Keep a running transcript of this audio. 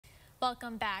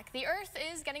Welcome back. The Earth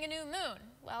is getting a new moon.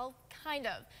 Well, kind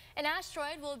of. An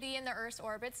asteroid will be in the Earth's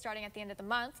orbit starting at the end of the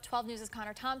month. 12 News'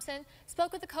 Connor Thompson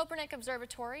spoke with the Copernic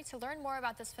Observatory to learn more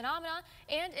about this phenomena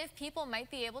and if people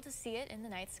might be able to see it in the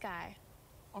night sky.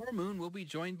 Our moon will be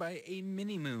joined by a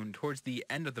mini-moon towards the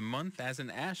end of the month as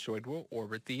an asteroid will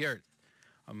orbit the Earth.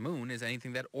 A moon is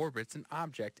anything that orbits an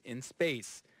object in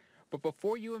space. But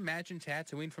before you imagine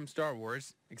Tatooine from Star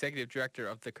Wars, Executive Director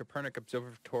of the Copernic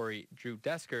Observatory, Drew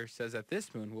Desker, says that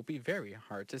this moon will be very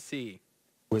hard to see.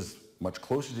 It was much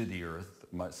closer to the Earth,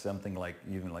 something like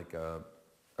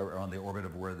around the orbit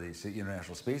of where the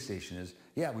International Space Station is,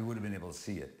 yeah, we would have been able to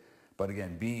see it. But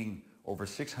again, being over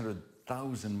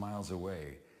 600,000 miles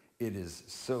away, it is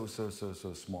so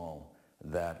small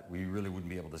that we really wouldn't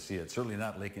be able to see it. Certainly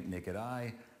not naked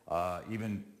eye.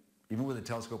 Even with a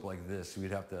telescope like this,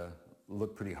 we'd have to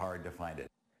look pretty hard to find it.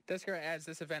 Desker adds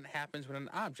this event happens when an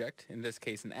object, in this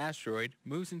case an asteroid,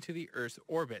 moves into the Earth's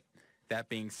orbit. That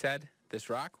being said, this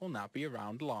rock will not be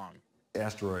around long.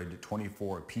 Asteroid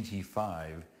 24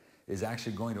 PT5 is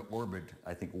actually going to orbit,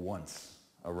 I think, once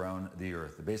around the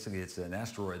Earth. Basically, it's an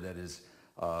asteroid that is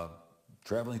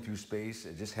traveling through space.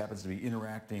 It just happens to be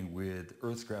interacting with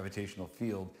Earth's gravitational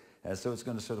field, and so it's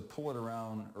going to sort of pull it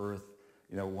around Earth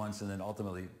once and then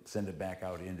ultimately send it back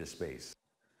out into space.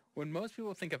 When most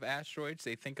people think of asteroids,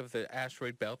 they think of the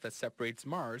asteroid belt that separates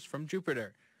Mars from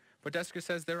Jupiter. But Desker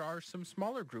says there are some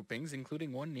smaller groupings,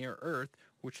 including one near Earth,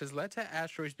 which has led to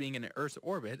asteroids being in Earth's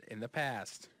orbit in the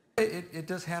past. It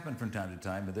does happen from time to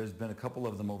time, but there's been a couple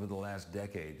of them over the last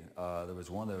decade. There was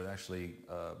one that actually,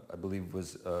 I believe,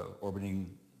 was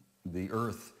orbiting the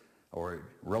Earth, or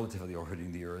relatively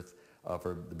orbiting the Earth,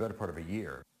 for the better part of a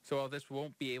year. So while this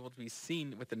won't be able to be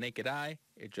seen with the naked eye,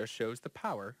 it just shows the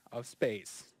power of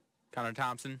space. Connor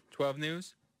Thompson, 12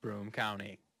 News, Broome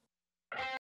County.